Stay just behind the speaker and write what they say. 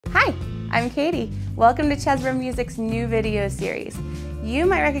I'm Katie. Welcome to Chesbro Music's new video series. You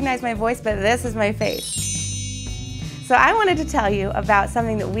might recognize my voice, but this is my face. So I wanted to tell you about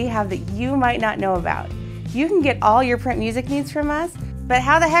something that we have that you might not know about. You can get all your print music needs from us, but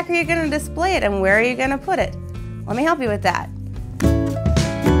how the heck are you going to display it and where are you going to put it? Let me help you with that.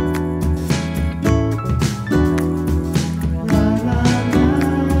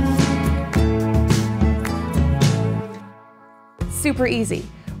 Super easy.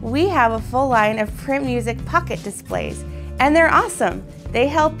 We have a full line of print music pocket displays, and they're awesome. They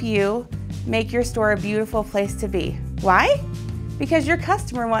help you make your store a beautiful place to be. Why? Because your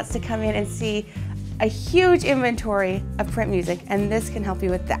customer wants to come in and see a huge inventory of print music, and this can help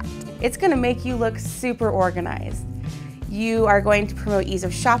you with that. It's going to make you look super organized. You are going to promote ease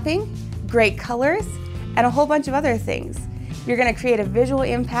of shopping, great colors, and a whole bunch of other things. You're going to create a visual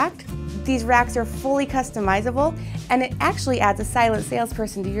impact. These racks are fully customizable, and it actually adds a silent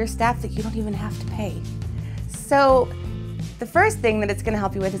salesperson to your staff that you don't even have to pay. So the first thing that it's going to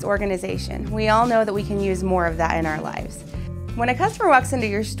help you with is organization. We all know that we can use more of that in our lives. When a customer walks into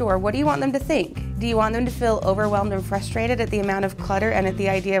your store, what do you want them to think? Do you want them to feel overwhelmed and frustrated at the amount of clutter and at the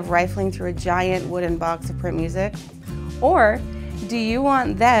idea of rifling through a giant wooden box of print music? Or do you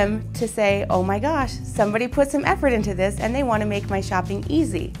want them to say, oh my gosh, somebody put some effort into this and they want to make my shopping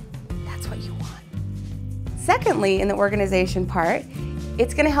easy? That's what you want. Secondly, in the organization part,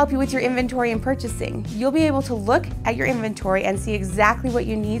 it's going to help you with your inventory and purchasing. You'll be able to look at your inventory and see exactly what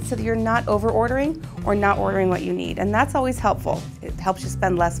you need so that you're not over-ordering or not ordering what you need. And that's always helpful. It helps you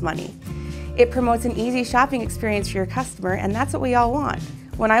spend less money. It promotes an easy shopping experience for your customer, and that's what we all want.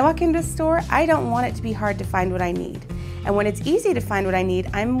 When I walk into a store, I don't want it to be hard to find what I need. And when it's easy to find what I need,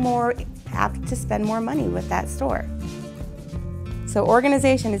 I'm more apt to spend more money with that store. So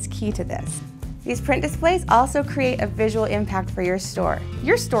organization is key to this. These print displays also create a visual impact for your store.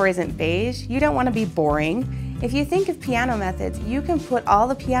 Your store isn't beige. You don't want to be boring. If you think of piano methods, you can put all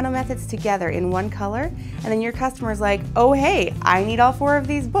the piano methods together in one color, and then your customer's like, oh hey, I need all 4 of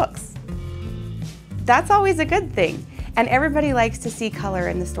these books. That's always a good thing. And everybody likes to see color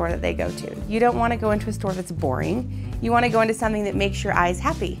in the store that they go to. You don't want to go into a store that's boring. You want to go into something that makes your eyes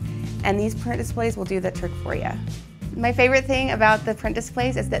happy. And these print displays will do that trick for you. My favorite thing about the print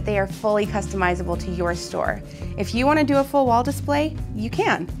displays is that they are fully customizable to your store. If you want to do a full wall display, you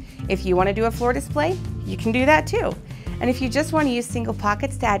can. If you want to do a floor display, you can do that too. And if you just want to use single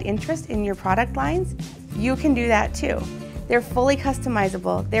pockets to add interest in your product lines, you can do that too. They're fully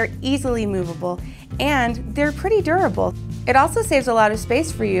customizable, they're easily movable, and they're pretty durable. It also saves a lot of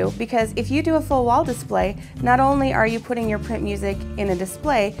space for you because if you do a full wall display, not only are you putting your print music in a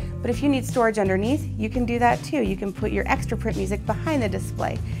display, but if you need storage underneath, you can do that too. You can put your extra print music behind the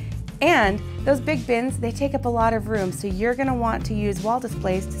display. And those big bins, they take up a lot of room, so you're going to want to use wall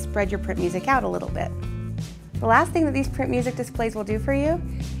displays to spread your print music out a little bit. The last thing that these print music displays will do for you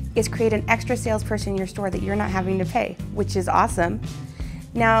is create an extra salesperson in your store that you're not having to pay, which is awesome.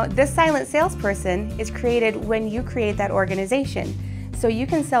 Now, this silent salesperson is created when you create that organization. So you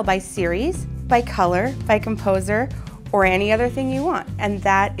can sell by series, by color, by composer, or any other thing you want, and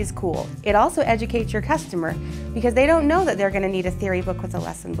that is cool. It also educates your customer because they don't know that they're going to need a theory book with a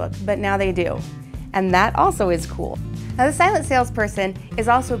lesson book, but now they do. And that also is cool. Now, the silent salesperson is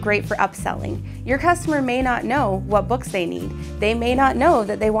also great for upselling. Your customer may not know what books they need. They may not know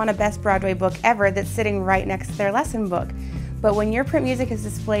that they want a Best Broadway book ever that's sitting right next to their lesson book. But when your print music is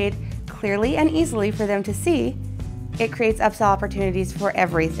displayed clearly and easily for them to see, it creates upsell opportunities for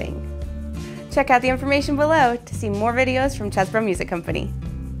everything. Check out the information below to see more videos from Chesbro Music Company.